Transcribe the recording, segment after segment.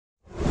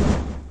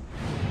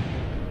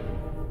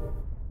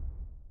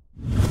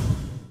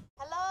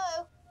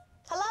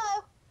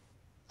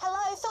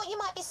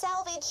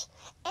message.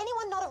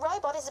 Anyone not a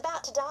robot is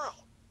about to die.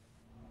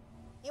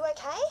 You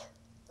okay?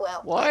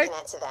 Well, what? I can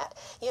answer that.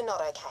 You're not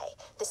okay.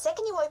 The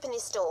second you open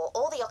this door,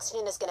 all the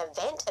oxygen is going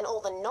to vent and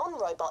all the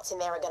non-robots in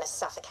there are going to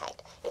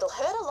suffocate. It'll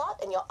hurt a lot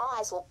and your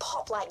eyes will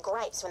pop like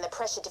grapes when the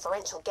pressure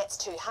differential gets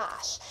too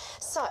harsh.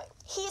 So,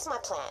 here's my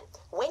plan.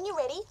 When you're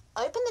ready,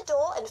 open the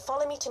door and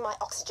follow me to my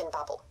oxygen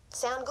bubble.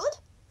 Sound good?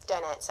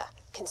 Don't answer.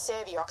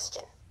 Conserve your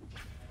oxygen.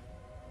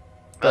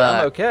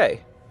 I'm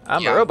okay.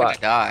 I'm a robot. I'm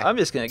gonna die. I'm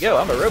just gonna go.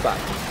 I'm a robot.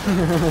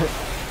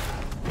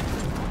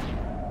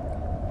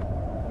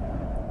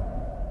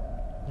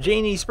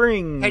 Janie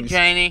Springs. Hey,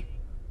 Janie.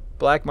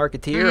 Black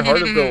Marketeer,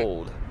 Heart of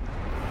Gold.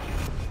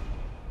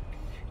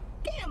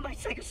 Damn my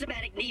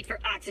psychosomatic need for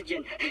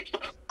oxygen.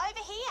 Over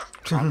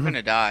here. I'm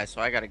gonna die, so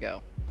I gotta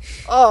go.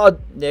 Oh,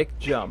 Nick,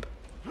 jump.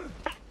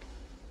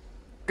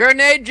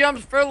 Grenade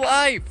jumps for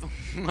life.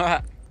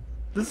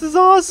 This is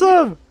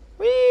awesome.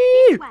 Whee!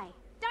 This way.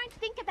 Don't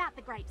think about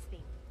the grapes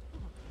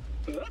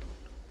thing.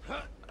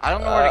 I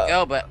don't know where to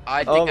go, but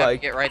I think I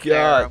can get right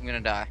there. Or I'm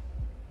gonna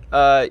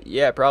die.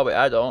 Yeah, probably.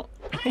 I don't.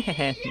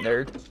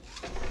 Nerd.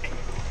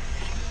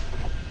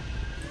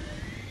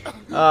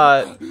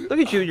 Look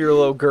at you in your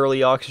little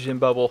girly oxygen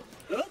bubble.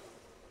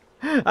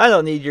 I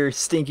don't need your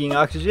stinking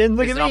oxygen.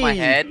 Look Is at it me. on my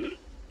head?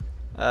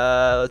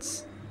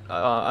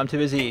 I'm too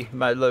busy.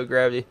 My low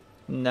gravity.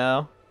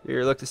 No,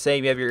 you look the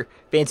same. You have your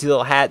fancy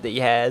little hat that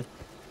you had.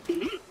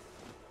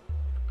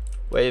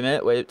 Wait a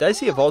minute. Wait, did I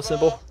see a vault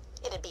symbol?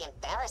 It'd be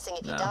embarrassing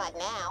if you died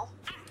now.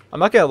 I'm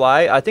not gonna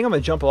lie. I think I'm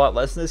gonna jump a lot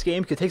less in this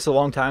game because it takes a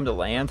long time to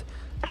land.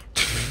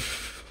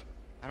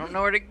 I don't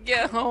know where to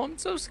go. I'm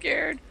so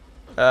scared.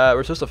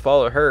 We're supposed to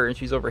follow her, and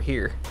she's over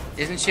here.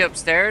 Isn't she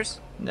upstairs?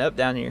 Nope,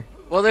 down here.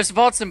 Well, there's a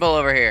vault symbol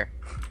over here.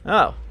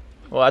 Oh,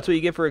 well, that's what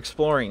you get for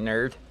exploring,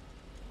 nerd.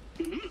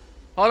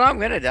 Hold on, I'm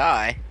gonna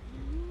die.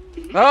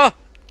 Oh!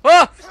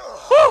 Oh!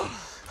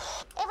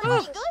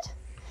 Everybody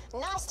good?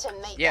 Nice to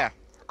meet you. Yeah.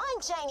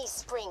 I'm Janie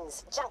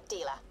Springs, junk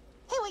dealer.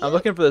 Who are you? I'm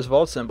looking for this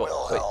vault symbol.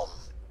 Wait, does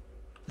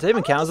that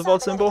even count as a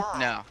vault symbol?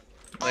 No,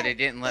 but it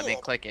didn't let me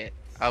click it.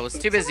 I was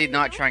too busy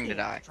not trying to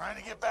die. Trying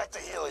to get back to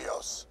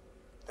Helios.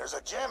 There's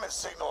a jamming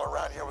signal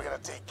around here we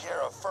gotta take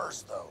care of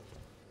first, though.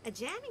 A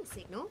jamming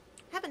signal?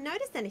 Haven't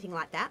noticed anything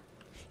like that.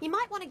 You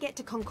might want to get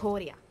to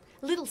Concordia,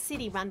 a little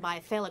city run by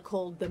a fella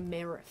called the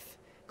Merif.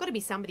 Got to be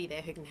somebody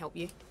there who can help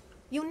you.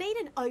 You'll need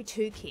an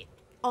O2 kit,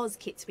 Oz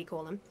kits we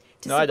call them,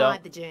 to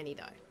survive the journey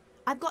though.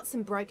 I've got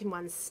some broken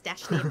ones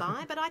stashed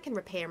nearby, but I can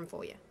repair them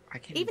for you. I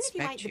can Even if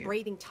you ain't the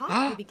breathing type,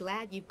 you'll be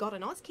glad you've got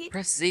an Oz kit.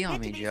 Press Z on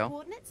Head me, to these Joe.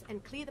 coordinates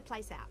and clear the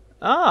place out.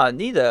 Ah,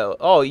 neato.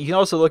 Oh, you can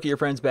also look at your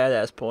friend's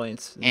badass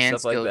points and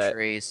stuff skill like that.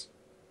 trees.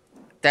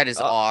 That is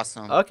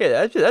awesome. Okay,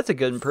 that's a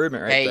good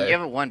improvement right there. Hey, you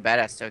have one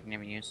badass token you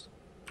haven't used.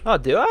 Oh,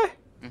 do I?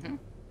 Mm-hmm.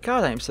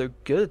 God, I'm so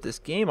good at this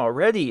game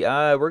already.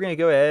 We're gonna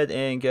go ahead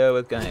and go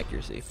with gun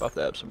accuracy. Fuck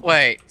that up some more.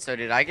 Wait, so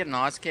did I get an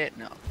Oz kit?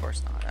 No, of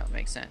course not. That would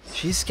make sense.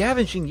 She's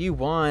scavenging you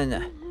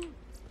one.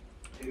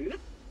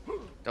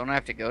 Don't I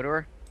have to go to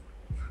her?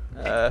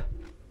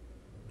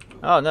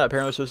 Oh no,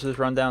 apparently we're supposed to just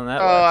run down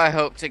that Oh, way. I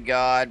hope to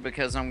God,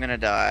 because I'm gonna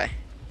die.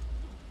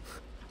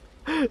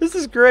 This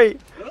is great.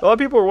 A lot of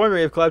people are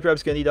wondering if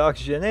Claptrap's gonna need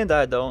oxygen, and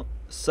I don't.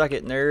 Suck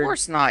it, Of nerd.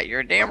 course not.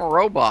 You're a damn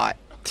robot.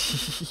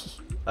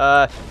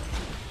 Damn.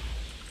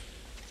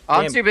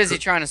 I'm too busy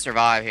trying to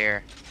survive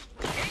here.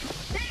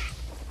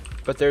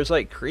 But there's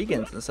like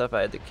Kriegans and stuff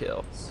I had to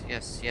kill.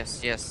 Yes,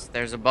 yes, yes.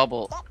 There's a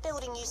bubble. That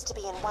building used to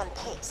be in one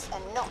piece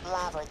and not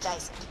lava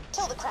adjacent.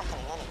 Till the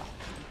crackening anyway.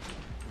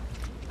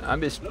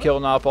 I'm just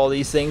killing off all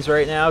these things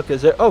right now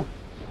because they're. Oh,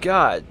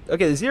 God.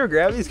 Okay, the zero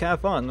gravity is kind of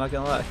fun. I'm not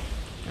gonna lie.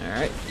 All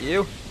right,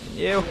 you.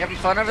 You having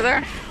fun over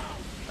there?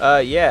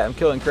 Yeah, I'm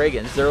killing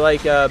Kragans. They're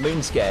like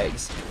moon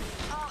skags.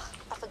 Oh,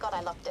 I forgot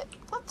I locked it.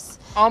 Whoops.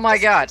 Oh my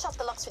Just God. punch off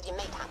the locks with your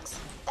meat hooks.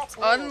 That's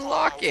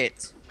Unlock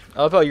it.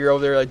 I love how you're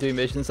over there like doing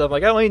missions and stuff.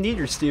 Like, I don't even need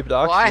your stupid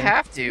oxygen. Well, I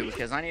have to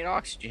because I need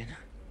oxygen.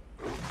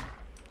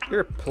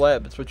 You're a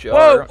pleb. That's what you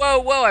Whoa, are. whoa,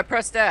 whoa! I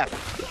pressed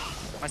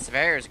F. My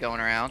surveyor's going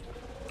around.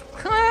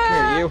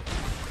 Here, you.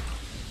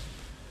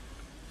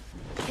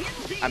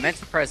 I meant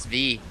to press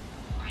V.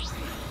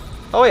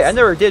 Oh wait, I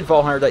never did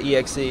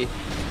Valhunter.exe.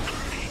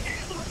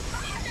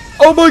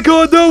 Oh my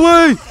God, no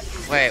way!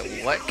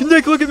 Wait, what?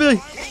 Nick, look at me!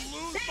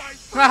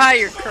 Ah,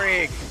 you're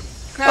Krieg.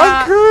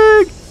 I'm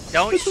Krieg!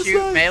 Don't What's this shoot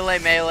say? melee,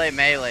 melee,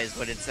 melee is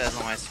what it says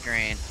on my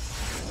screen.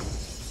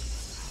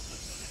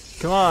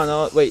 Come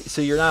on, wait,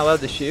 so you're not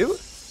allowed to shoot?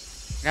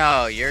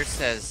 No, yours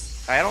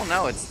says, I don't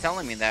know, it's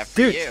telling me that for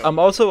Dude, you. I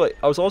was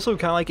also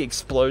kind of like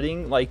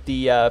exploding like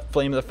the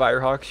Flame of the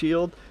Firehawk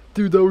shield.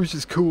 Dude, that was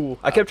just cool.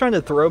 I kept trying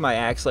to throw my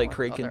axe like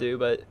Krieg can do,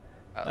 but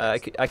I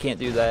can't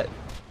do that.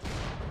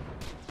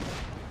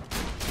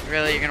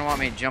 Really, you're gonna want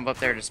me to jump up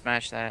there to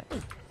smash that?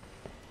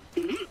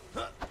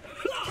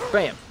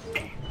 Bam.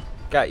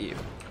 Got you.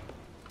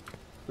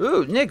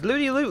 Ooh, Nick,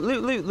 looty, loot,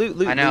 loot, loot, loot,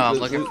 loot. I know, I'm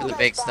loot, looking loot, for the loot.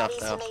 big stuff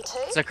though.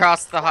 It's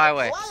across the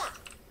highway. Voila.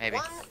 Maybe.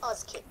 One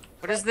Oz kit.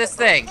 What is this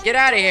thing? Get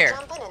out of here!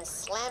 Jumping and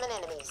slamming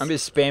enemies. I'm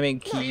just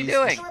spamming What are you keys.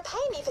 doing? To repay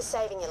me for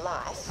saving your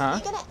life, Huh?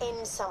 you're gonna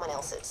end someone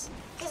else's.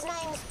 His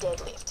name's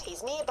Deadlift.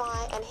 He's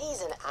nearby, and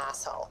he's an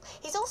asshole.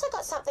 He's also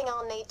got something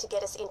I'll need to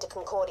get us into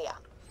Concordia.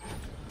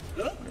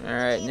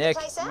 Alright, Nick.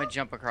 I'm gonna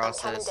jump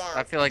across this.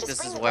 I feel like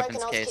this is a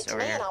weapons case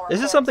over here.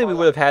 This is something we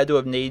would have had to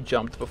have nade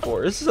jumped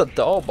before. This is a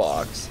doll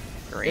box.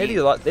 They had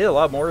a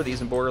lot more of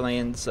these in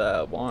Borderlands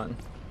 1.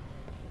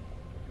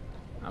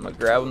 I'm gonna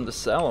grab them to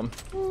sell them.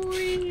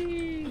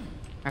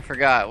 I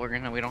forgot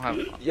we don't have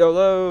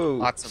YOLO.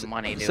 Lots of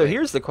money. So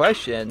here's the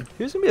question: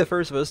 who's gonna be the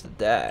first of us to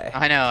die?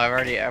 I know. I've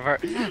already.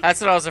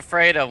 That's what I was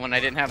afraid of when I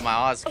didn't have my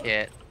Oz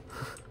kit.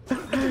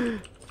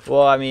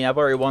 Well, I mean, I've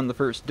already won the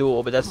first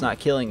duel, but that's not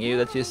killing you.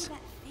 That's just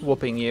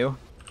whooping you.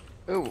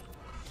 Ooh,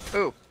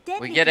 ooh.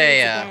 We get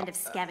a.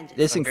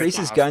 This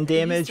increases gun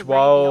damage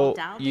while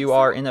you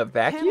are in a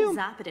vacuum.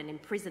 Zarped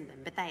imprisoned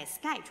them, but they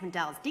escaped when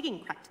Dahl's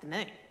digging cracked the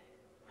moon.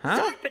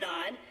 Huh?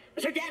 Zarpedon?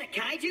 Was her dad a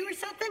kaiju or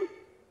something?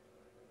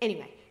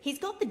 Anyway, he's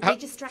got the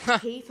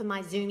Digistract key for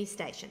my Zoomy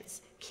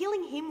stations.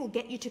 Killing him will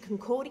get you to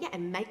Concordia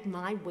and make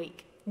my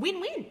week.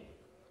 Win-win.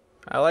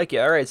 I like it.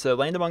 Alright, so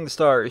land among the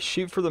stars,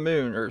 shoot for the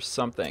moon, or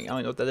something. I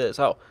don't know what that is.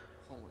 Oh.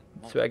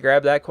 So I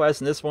grabbed that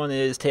quest, and this one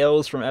is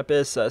Tales from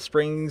Elpis.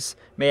 Springs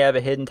may have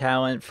a hidden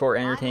talent for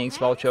entertaining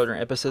small children.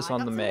 Emphasis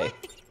on the may.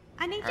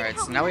 Alright,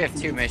 so now we have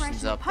 2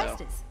 missions up, though.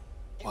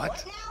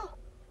 What?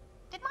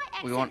 Did my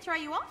accent throw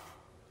you off?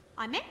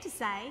 I meant to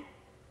say,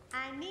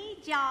 I need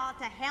y'all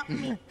to help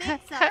me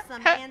fix up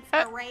some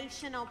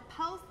inspirational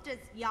posters,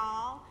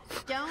 y'all.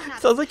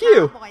 Donuts, sounds like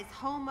you. Cowboys,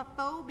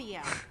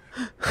 homophobia.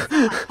 Sounds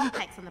like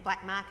hotcakes on the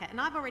black market,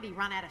 and I've already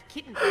run out of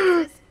kitten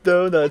posters.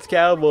 Donuts,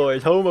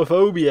 cowboys,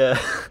 homophobia.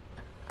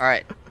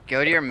 Alright,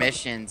 go to your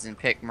missions and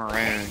pick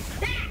Maroon.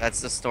 That's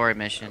the story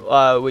mission.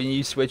 When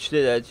you switched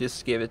it, that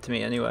just gave it to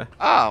me anyway.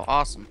 Oh,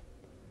 awesome.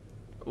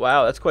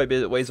 Wow, that's quite a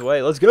bit of ways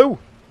away. Let's go.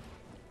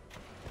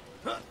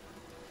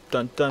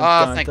 Dun, dun,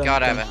 oh, thank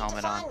God I have a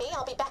helmet on.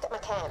 I'll be back at my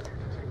camp.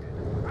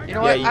 You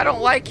know what? I don't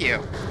like you.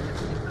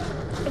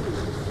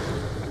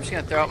 I'm just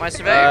gonna throw out my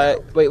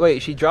surveyor.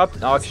 Wait, she dropped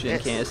an oxygen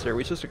canister. Are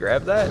we supposed to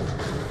grab that?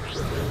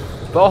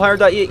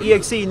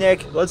 Ballhunter.exe,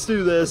 Nick. Let's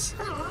do this.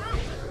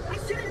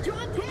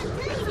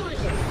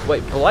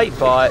 Wait, Blight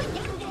bot.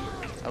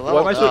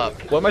 What am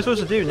I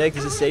supposed to do, Nick?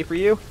 Is it safe for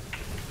you?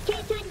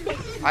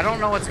 I don't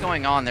know what's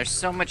going on. There's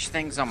so much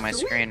things on my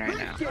screen right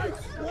now.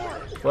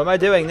 What am I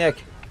doing,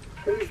 Nick?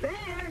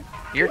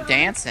 You're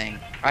dancing.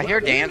 I hear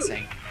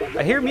dancing.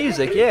 I hear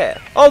music, yeah.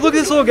 Oh, look at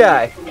this little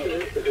guy.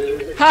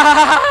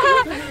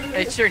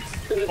 It's your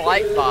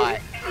Blight bot.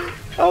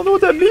 I don't know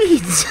what that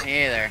means.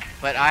 Me either.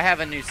 But I have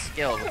a new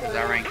skill because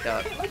I ranked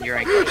up. You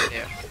ranked up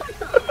too.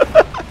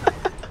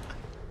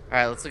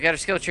 Alright, let's look at our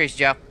skill trees,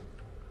 Joe.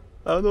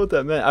 I don't know what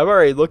that meant. I've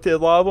already looked at a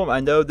lot of them. I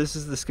know this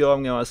is the skill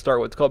I'm going to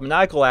start with. It's called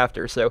Maniacal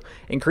Laughter. So,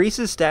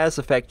 increases status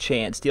effect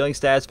chance. Dealing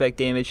status effect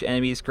damage to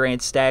enemies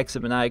grants stacks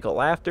of Maniacal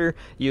Laughter.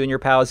 You and your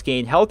pals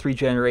gain health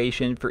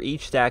regeneration for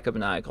each stack of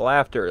Maniacal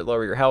Laughter.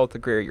 Lower your health,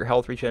 greater your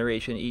health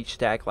regeneration. Each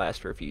stack lasts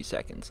for a few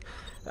seconds.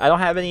 I don't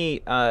have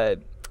any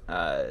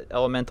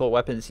elemental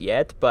weapons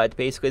yet, but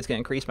basically it's going to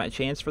increase my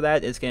chance for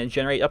that. It's going to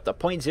generate up to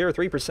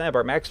 0.03% of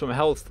our maximum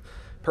health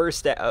per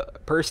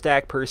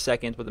stack per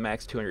second with a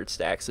max 200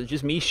 stacks. So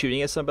just me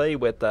shooting at somebody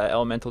with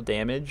elemental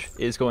damage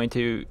is going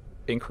to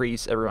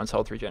increase everyone's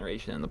health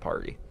regeneration in the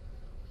party.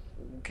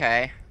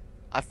 Okay,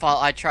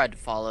 I tried to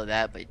follow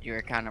that, but you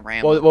were kind of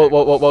rambling.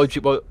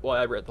 Well,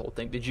 I read the whole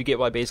thing. Did you get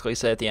what I basically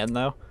said at the end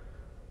though?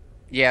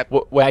 Yeah.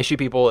 When I shoot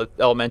people with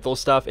elemental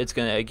stuff, it's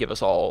going to give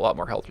us all a lot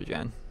more health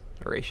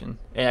regeneration.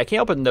 And I can't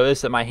help but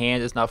notice that my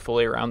hand is not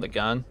fully around the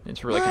gun.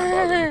 It's really kind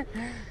of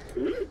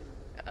bothering me.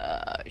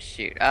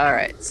 Shoot.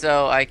 Alright,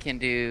 so I can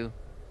do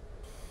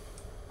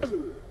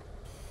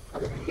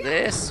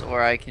this,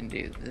 or I can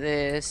do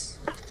this.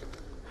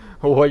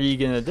 What are you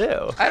gonna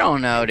do? I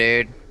don't know,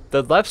 dude.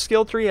 The left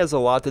skill tree has a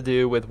lot to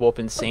do with Wolf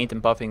and Saint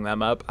and buffing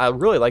them up. I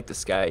really like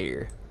this guy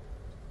here.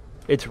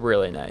 It's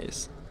really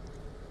nice.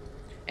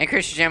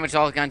 Increase your damage to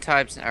all gun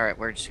types. Alright,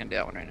 we're just gonna do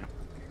that one right now.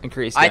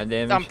 Increase gun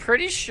damage. I'm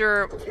pretty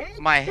sure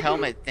my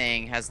helmet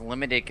thing has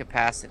limited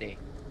capacity.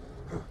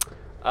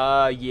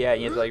 Yeah,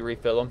 you have to like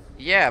refill them.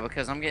 Yeah,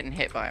 because I'm getting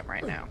hit by them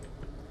right now.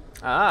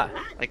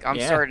 Like I'm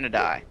yeah. starting to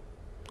die.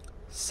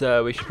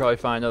 So we should probably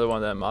find another one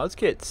of them mods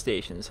kit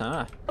stations,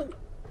 huh?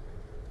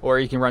 Or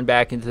you can run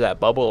back into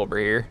that bubble over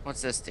here.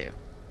 What's this do?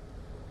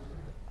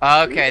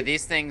 Okay,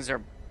 these things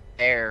are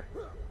air.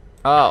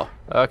 Oh,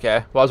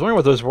 okay. Well, I was wondering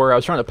what those were. I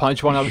was trying to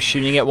punch one. I was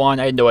shooting at one.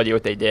 I had no idea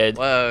what they did.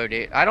 Whoa,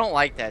 dude. I don't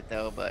like that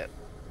though, but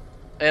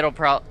it'll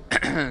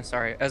probably.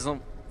 Sorry, as the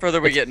further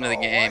we get into the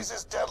game. Why is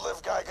this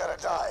Deadlift guy gotta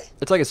die?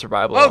 It's like a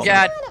survival. Oh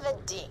God. Kind of a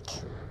dick.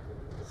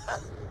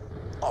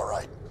 All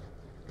right.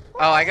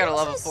 Oh, I got a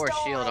level 4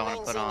 shield I want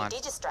to put on.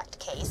 Digistract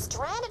key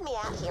stranded me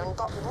out here and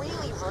got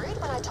really rude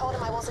when I told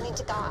him I wasn't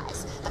into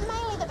guys, but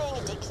mainly the being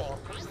a dick thing.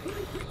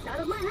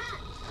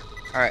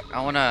 All right,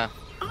 I wanna.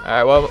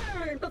 Alright, well.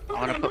 I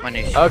wanna put my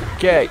new shield.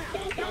 Okay.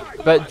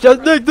 But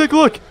just Nick,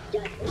 look.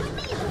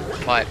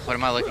 What? What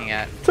am I looking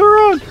at? Turn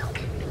around.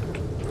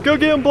 Go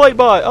get him,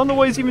 Blightbot. I don't know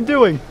what he's even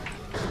doing.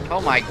 Oh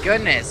my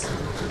goodness.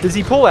 Does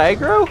he pull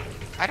aggro?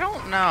 I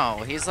don't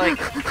no. He's like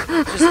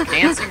just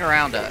dancing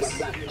around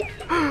us.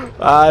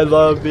 I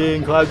love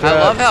being Claptrap. I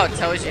love how it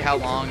tells you how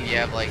long you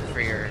have like for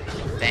your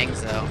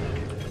things though.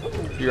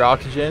 Your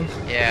oxygen?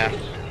 Yeah.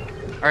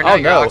 Or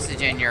not your no.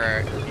 oxygen,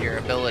 your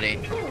ability.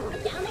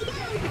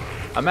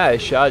 I'm out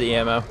of shoddy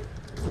ammo.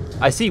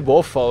 I see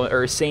Wolf following,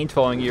 or Saint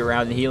following you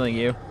around and healing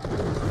you.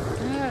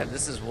 Yeah,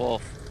 this is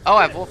Wolf. Oh,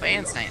 I have Wolf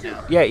and Saint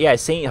now. Yeah,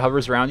 Saint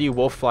hovers around you,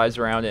 Wolf flies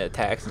around and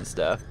attacks and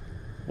stuff.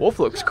 Wolf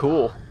looks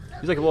cool.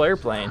 He's like a little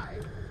airplane.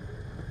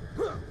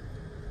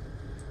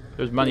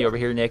 There's money over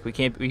here, Nick.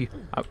 We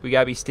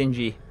gotta be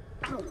stingy.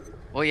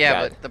 Well, yeah,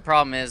 God. but the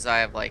problem is I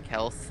have like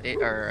health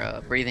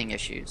or breathing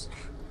issues.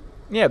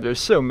 Yeah, but there's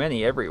so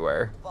many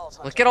everywhere.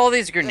 Look at all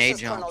these grenade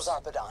This is Colonel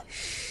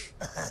jumps.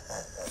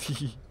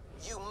 Zarpedon.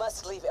 You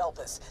must leave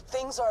Elpis.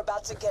 Things are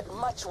about to get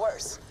much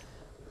worse.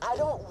 I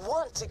don't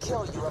want to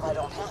kill you if I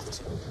don't have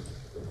to.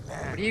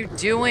 What are you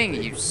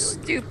doing, you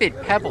stupid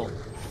pebble?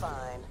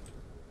 Fine.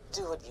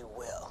 Do what you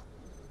will.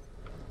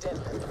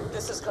 Denver,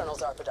 this is Colonel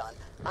Zarpedon.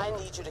 I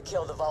need you to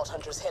kill the Vault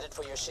Hunters headed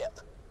for your ship.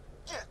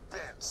 Get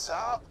bent,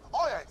 Zarp.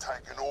 I ain't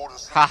taking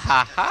orders from Ha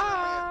ha you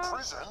ha. in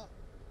prison.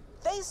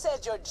 They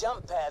said your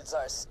jump pads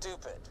are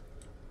stupid.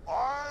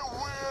 I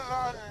will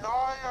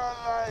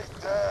annihilate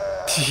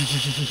them.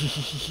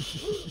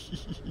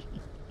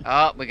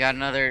 Oh, we got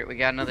another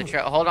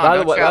trail. Hold on, By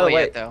the don't way, travel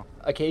yet though.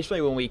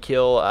 occasionally when we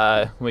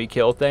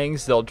kill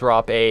things, they'll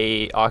drop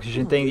a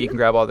oxygen thing that you can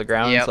grab off the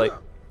ground. Yep. It's like,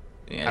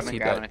 yeah, I've been see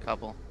grabbing that. a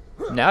couple.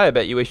 Now I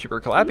bet you wish you were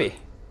Clappy.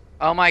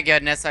 Oh my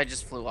goodness, I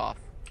just flew off.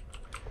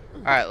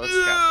 Alright, let's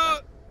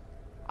travel.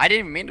 I didn't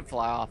even mean to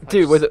fly off.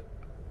 Dude, with it,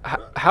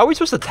 how are we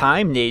supposed to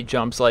time nade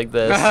jumps like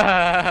this?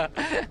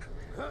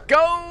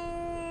 Go!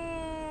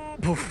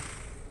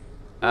 Poof.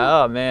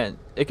 Oh man,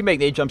 it can make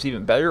nade jumps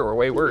even better or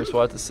way worse.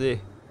 We'll have to see.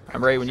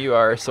 I'm ready when you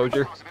are,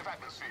 soldier.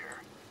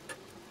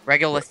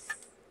 Regolith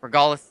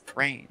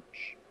range.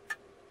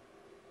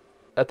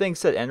 That thing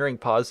said entering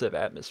positive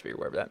atmosphere,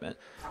 whatever that meant.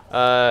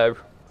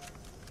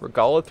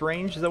 Regolith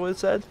range, is that what it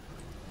said?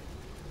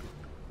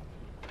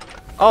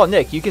 Oh,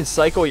 Nick, you can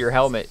cycle your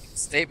helmet.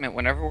 Statement,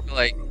 whenever we're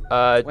like...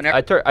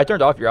 I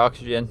turned off your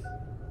oxygen.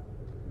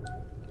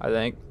 I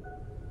think.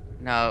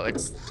 No,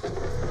 it's...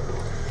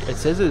 It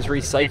says it's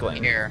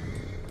recycling. Here.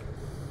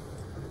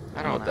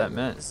 I don't know what that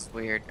meant. This is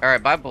weird.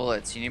 Alright, buy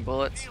bullets. You need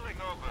bullets?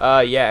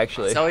 Yeah,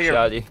 actually. Sell your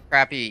Shoddy.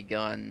 crappy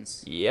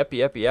guns. Yep.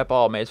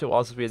 Oh, man, it's been a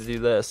while since we had to do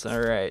this.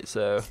 Alright,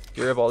 so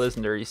get rid of all this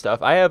nerdy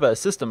stuff. I have a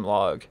system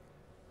log,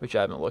 which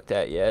I haven't looked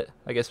at yet.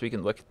 I guess we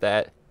can look at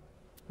that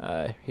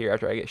here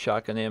after I get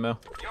shotgun ammo.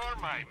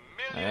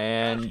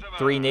 And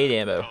 3 nade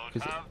ammo.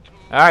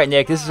 Alright,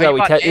 Nick, this is how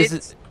we test.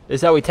 This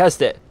is how we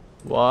test it.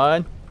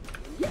 1.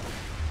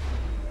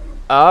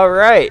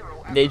 Alright,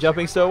 nade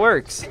jumping still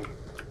works.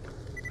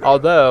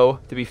 Although,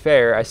 to be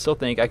fair, I still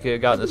think I could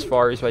have gotten as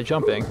far as by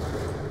jumping.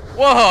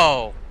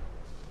 Whoa!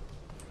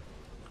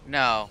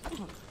 No.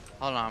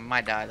 Hold on, I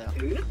might die though.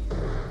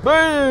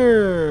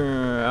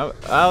 Boom!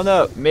 I don't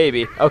know,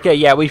 maybe. Okay,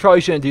 yeah, we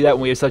probably shouldn't do that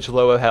when we have such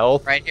low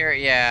health. Right here,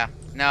 yeah.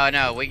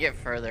 No, we get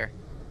further.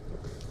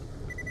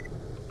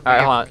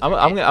 Alright, hold on.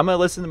 I'm gonna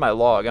listen to my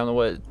log. I don't know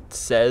what it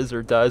says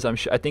or does. I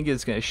think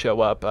it's gonna show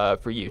up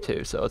for you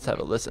too. So let's have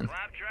a listen.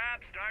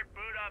 Claptrap, start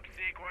boot up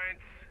sequence.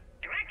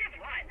 Directive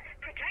 1,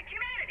 protect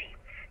humanity.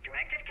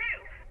 Directive 2,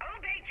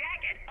 obey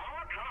Jack at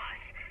all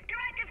costs.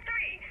 Directive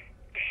 3,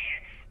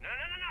 dance. No.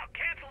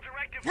 Cancel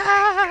directive.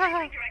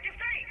 Directive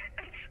 3.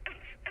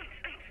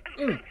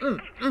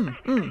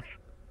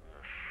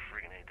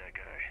 Friggin' hate that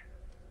guy.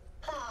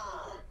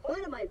 Ah,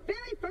 one of my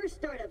very first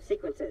startup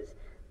sequences.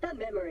 The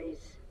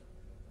memories.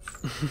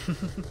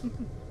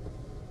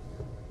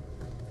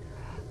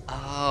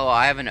 Oh,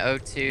 I have an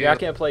O2. Yeah, I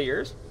can't play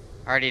yours.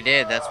 Already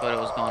did. That's what it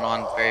was going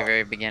on at the very,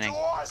 very beginning.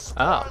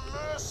 Oh.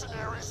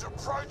 Mercenaries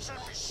approaching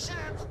me ship.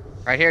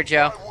 Right here,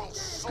 Joe. I will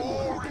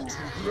soar into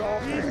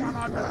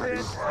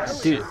the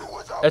Dude,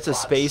 that's a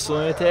space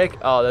lunatic.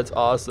 Oh, that's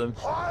awesome.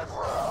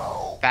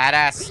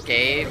 Badass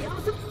scave.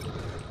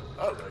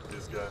 I like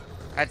this guy.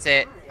 That's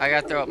it. I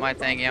gotta throw up my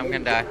thing. Yeah, I'm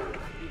gonna die.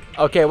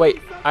 Okay,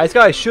 wait. I just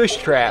got a shush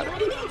trap.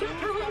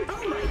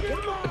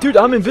 Dude,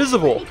 I'm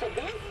invisible.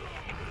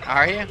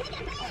 Are you?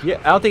 Yeah,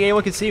 I don't think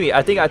anyone can see me.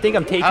 I think I'm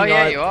taking Oh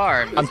yeah, on. you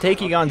are. I'm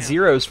taking on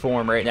Zero's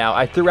form right now.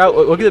 I threw out.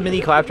 Look at the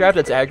mini Claptrap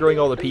that's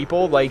aggroing all the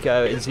people, like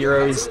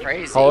Zero's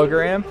Crazy.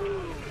 hologram.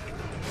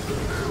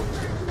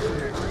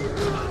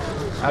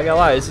 I gotta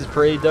lie, this is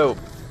pretty dope.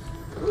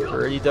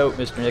 Pretty dope,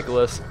 Mr.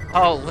 Nicholas.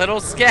 Oh, little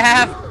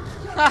scav.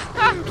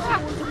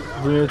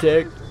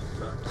 Lunatic.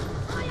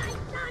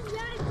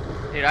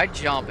 Dude, I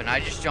jump and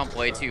I just jump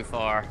way too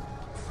far.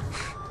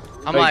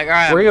 I'm Like, like, all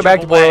right. we're gonna go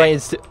back to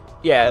Borderlands.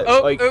 Yeah,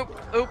 like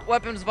Oop,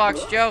 weapons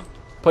box, Joe.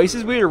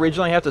 places we'd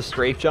originally have to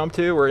strafe jump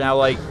to, we're now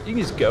like, you can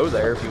just go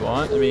there if you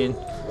want. I mean,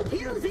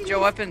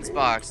 Joe, weapons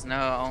box.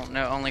 No,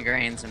 only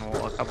grains and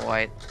a couple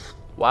white.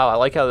 wow, I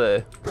like how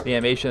the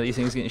animation of these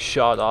things getting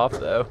shot off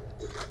though.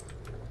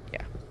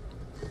 Yeah.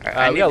 All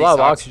right, We got a lot of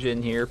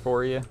oxygen here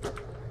for you.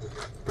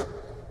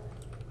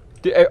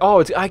 Dude,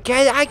 oh, I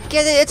get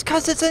it. It's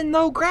because it's in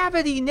low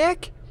gravity,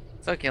 Nick.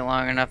 Took you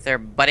long enough there,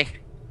 buddy.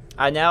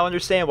 I now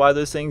understand why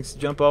those things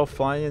jump off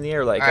flying in the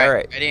air. Like, All all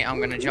right. Ready?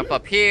 I'm gonna jump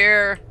up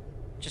here.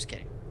 Just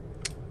kidding.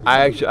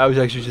 I was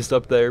actually just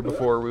up there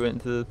before we went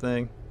into the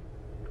thing.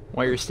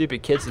 One of your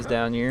stupid kids is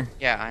down here.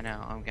 Yeah, I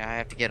know. I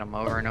have to get them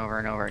over and over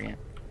and over again.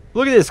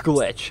 Look at this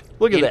glitch.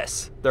 Look at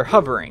this. They're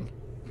hovering.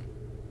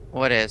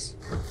 What is?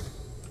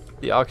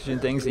 The oxygen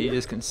things that you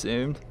just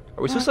consumed.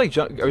 Are we supposed to like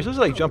jump? Are we supposed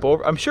to like jump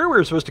over? I'm sure we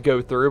were supposed to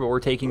go through, but we're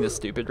taking this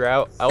stupid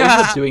route. I always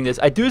end up doing this.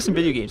 I do this in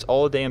video games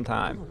all the damn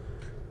time.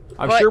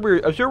 I'm sure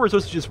we're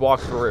supposed to just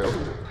walk through.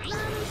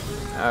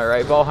 All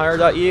right,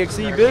 Valhalla.exe,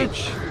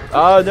 bitch.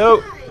 Oh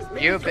no.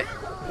 You bit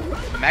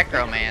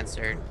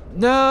Necromancer.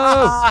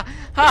 No.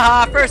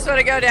 Haha, first one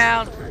to go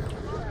down.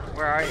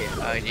 Where are you?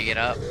 Oh, did you get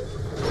up?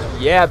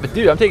 Yeah, but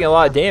dude, I'm taking a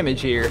lot of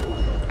damage here.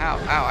 Ow,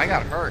 ow, I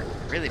got hurt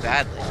really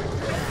badly.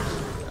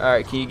 All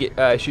right, can you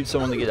get shoot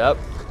someone to get up?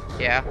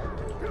 Yeah.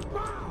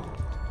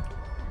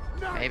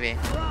 Maybe.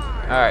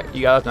 All right,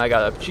 you got up and I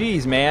got up.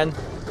 Jeez, man.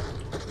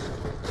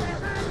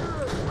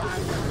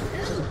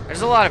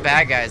 There's a lot of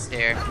bad guys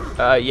here.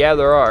 Yeah,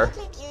 there are.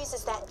 Clip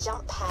uses that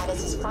jump pad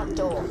as his front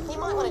door. You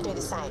might want to do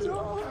the same.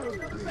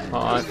 Hold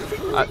on.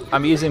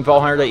 I'm using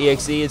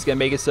Valhalla.exe. It's gonna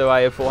make it so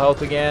I have full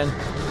health again.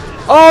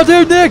 Oh,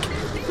 dude, Nick!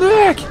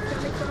 Nick!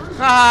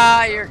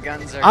 Ah, your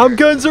guns are. I'm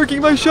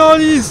gun-zerking my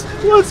shawnies!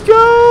 Let's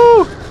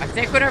go! I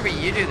think whenever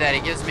you do that,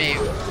 it gives me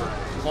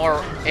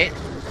more.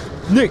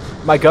 Nick,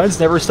 my guns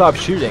never stop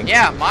shooting.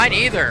 Yeah, mine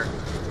either.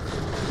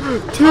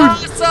 Dude,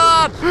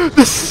 Awesome!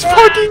 this is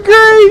fucking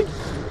great!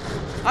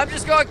 I'm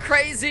just going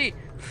crazy.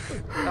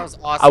 That was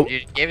awesome,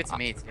 dude. You gave it to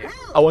me too.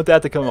 I want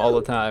that to come all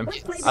the time.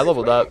 I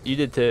leveled up. You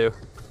did too.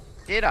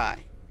 Did I?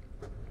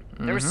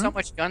 There was so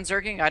much gun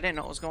zerking, I didn't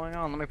know what was going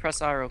on. Let me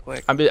press I real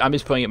quick. I'm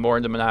just putting it more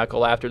into maniacal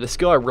laughter. The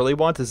skill I really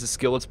want is the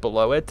skill that's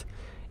below it.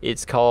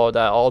 It's called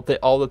all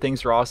the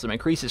things are awesome.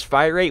 Increases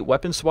fire rate,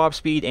 weapon swap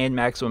speed, and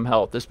maximum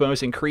health. This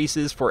bonus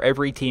increases for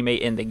every teammate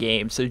in the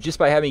game. So just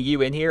by having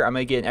you in here, I'm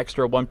gonna get an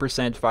extra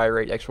 1% fire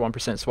rate, extra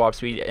 1% swap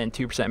speed, and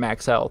 2%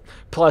 max health,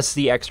 plus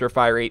the extra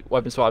fire rate,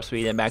 weapon swap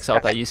speed, and max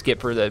health that you skip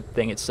for the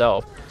thing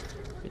itself.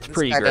 It's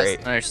pretty great.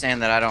 Doesn't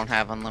understand that I don't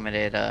have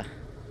unlimited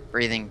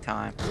breathing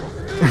time.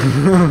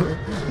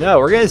 No,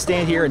 we're gonna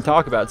stand here and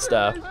talk about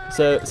stuff.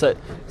 So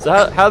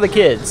how are the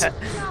kids?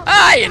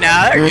 Ah, you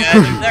know, they're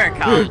good. They're in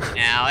college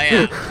now.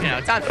 Yeah, you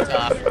know, times are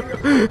tough.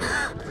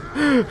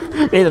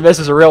 Me and the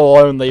missus are real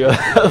lonely. Yeah.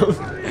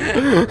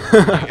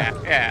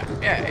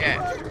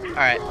 All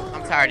right,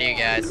 I'm tired of you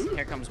guys.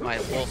 Here comes my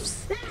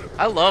wolves.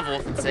 I love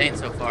Wolfenstein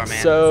so far,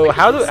 man. So like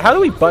how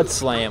do we butt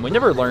slam? We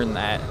never learned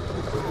that.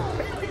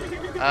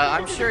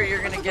 I'm sure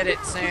you're gonna get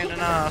it soon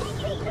enough.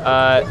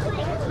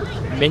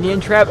 Minion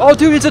trap. Oh,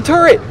 dude, it's a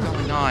turret. What's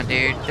going on,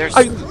 dude?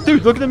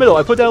 Dude, look in the middle.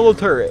 I put down a little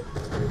turret.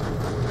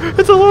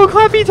 It's a little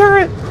clappy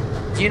turret.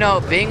 You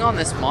know, being on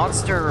this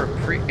monster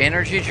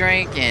energy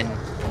drink and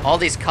all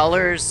these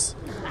colors.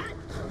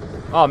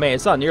 Oh man,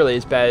 it's not nearly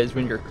as bad as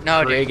when you're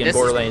Craig in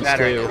Borderlands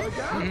 2.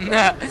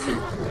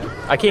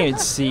 I can't even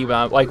see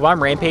when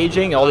I'm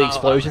rampaging. All the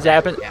explosions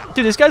happen. Yeah.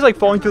 Dude, this guy's like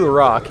falling through the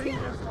rock.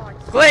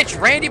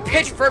 Glitch, Randy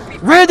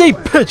Pitchford. Randy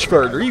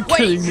Pitchford, are you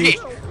kidding me?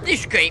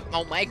 This game,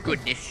 oh my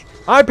goodness.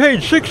 I paid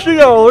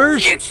 $60.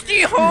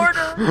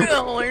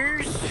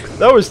 $60.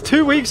 That was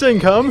 2 weeks'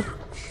 income.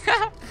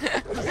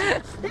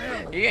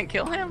 You gonna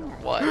kill him or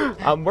what?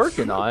 I'm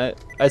working on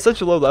it. At such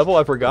a low level,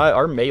 I forgot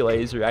our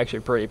melees are actually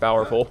pretty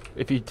powerful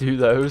if you do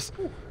those.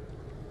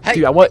 Hey,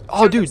 dude, I want.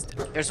 Oh, dude.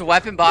 There's a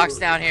weapon box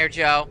down here,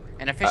 Joe,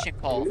 and a fishing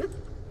pole.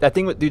 That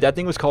thing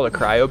was called a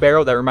cryo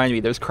barrel. That reminded me.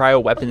 There's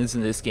cryo weapons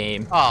in this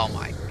game. Oh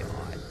my god.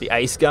 The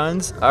ice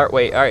guns. All right,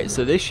 wait. All right.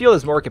 So this shield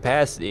has more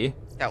capacity.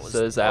 That was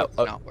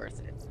not worth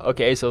it.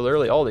 Okay, so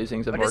literally all these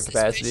things have more capacity.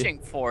 What is this fishing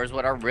for? Is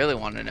what I really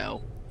want to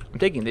know. I'm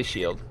taking this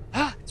shield.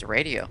 It's a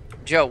radio.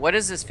 Joe, what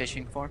is this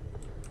fishing for?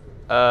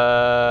 You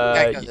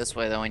gotta go this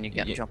way though, when you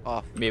get jump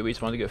off. Maybe we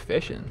just want to go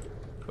fishing.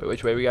 Wait,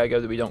 which way we gotta go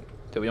that we don't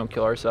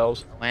kill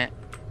ourselves? Went.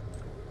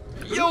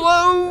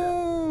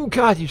 YOLO!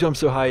 God, you jump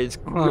so high. It's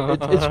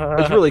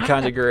really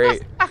kind of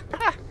great.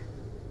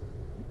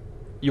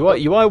 You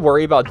want to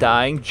worry about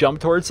dying?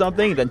 Jump towards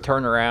something, then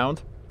turn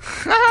around.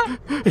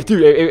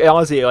 Dude,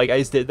 honestly, like I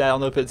just did that. I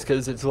don't know if it's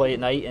because it's late at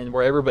night and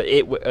wherever, but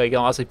it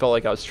honestly felt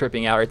like I was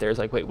tripping out right there. It's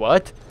like, wait,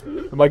 what?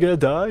 Am I gonna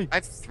die? I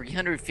have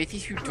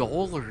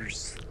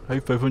 $352. I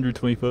have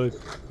 525.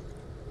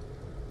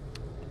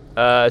 So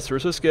we're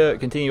supposed to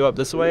continue up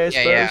this way, I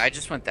suppose? Yeah, I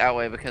just went that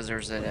way because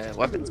there's a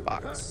weapons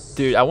box.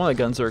 Dude, I want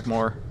a gunzerk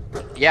more.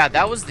 Yeah,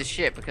 that was the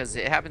shit because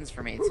it happens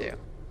for me too.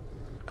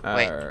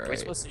 Wait, are we right.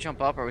 supposed to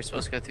jump up or are we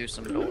supposed to go through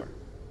some door?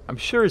 I'm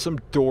sure there's some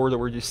door that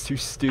we're just too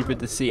stupid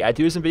to see. I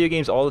do this in video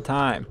games all the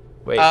time.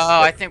 Wait.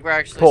 Oh, I think we're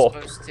actually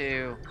supposed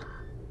to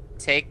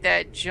take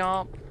that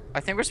jump.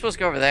 I think we're supposed to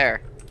go over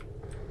there.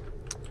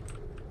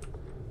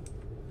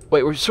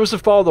 Wait, we're supposed to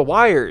follow the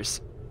wires.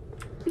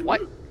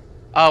 What?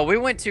 Oh, we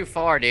went too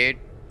far, dude.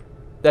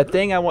 That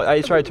thing I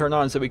just tried to turn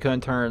on so we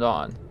couldn't turn it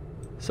on.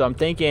 So I'm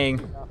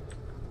thinking.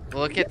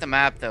 Look at the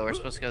map though. We're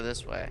supposed to go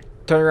this way.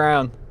 Turn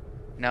around.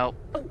 Nope.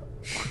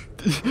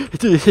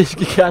 Dude,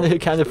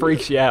 it kind of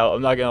freaks you out.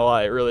 I'm not gonna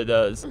lie, it really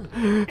does.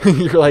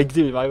 You're like,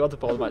 dude, am I about to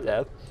fall to my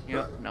death?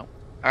 Yep. No.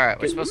 All right,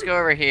 we're supposed to go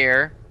over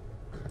here.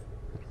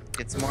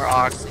 Get some more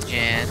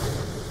oxygen.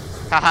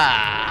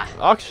 Haha.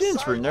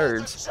 Oxygen's for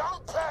nerds.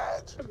 Jump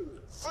pad.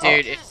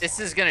 Dude, if this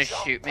is gonna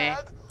shoot me. I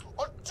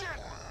didn't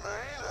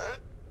mean it.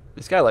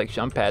 This guy likes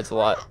jump pads a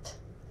lot.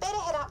 Better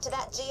head up to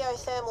that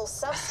geothermal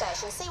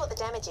substation, see what the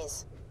damage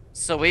is.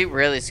 So we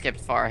really skipped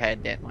far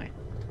ahead, didn't we?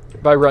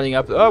 By running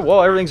up. Oh,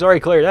 well, everything's already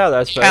cleared out,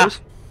 I suppose.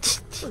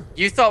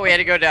 You thought we had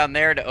to go down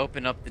there to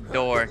open up the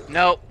door.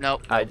 Nope,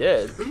 nope. I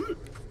did.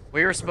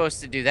 We were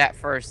supposed to do that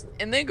first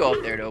and then go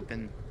up there to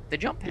open the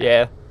jump pad.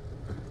 Yeah.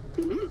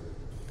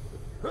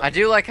 I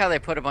do like how they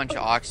put a bunch of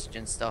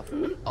oxygen stuff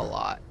a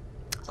lot.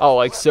 Oh,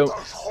 like so.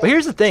 But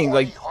here's the thing,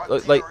 like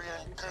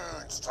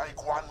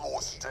Take one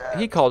more stab.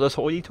 he called us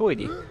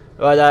hoity-toity.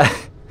 But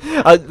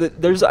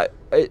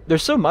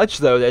there's so much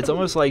though that it's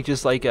almost like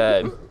just like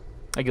a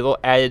little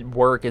added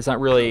work. It's not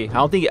really. I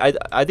don't think.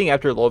 I think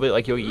after a little bit,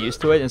 like you'll get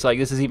used to it. And it's like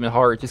this is even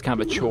hard. It's just kind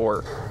of a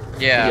chore.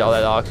 Yeah. To get all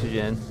that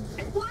oxygen.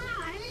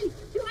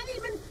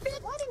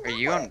 Are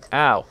you on?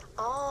 Ow.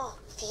 Oh,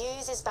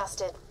 fuse is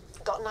busted.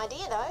 Got an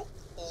idea though?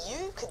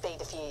 You could be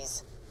the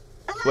fuse.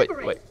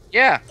 Wait.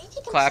 Yeah. If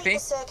you can Clappy. see the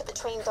circuit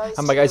between those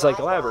Oh, my two guy's like,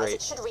 live wires, elaborate.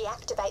 it should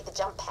reactivate the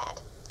jump pad.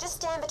 Just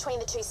stand between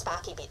the two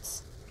sparky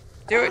bits.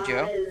 Do it,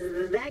 Joe.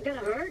 Is that gonna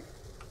hurt?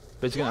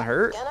 But it's gonna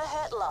hurt. Gonna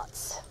hurt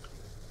lots.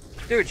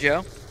 Do it,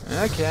 Joe.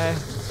 Okay.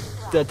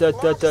 Right,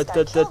 now just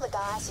go kill the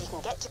guy so you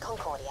can get to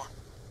Concordia.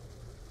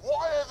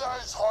 Why are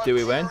those Do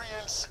we win?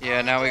 Hyperion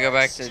Yeah, now we go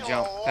back to the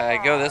jump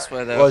pad. Go this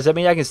way, though. Well, does that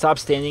mean I can stop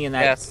standing in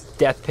that Yes.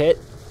 death pit?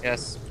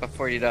 Yes,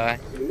 before you die.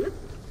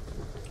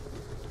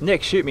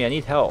 Nick, shoot me. I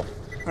need help.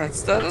 That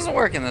doesn't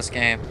work in this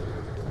game.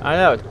 I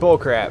know, it's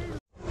bullcrap.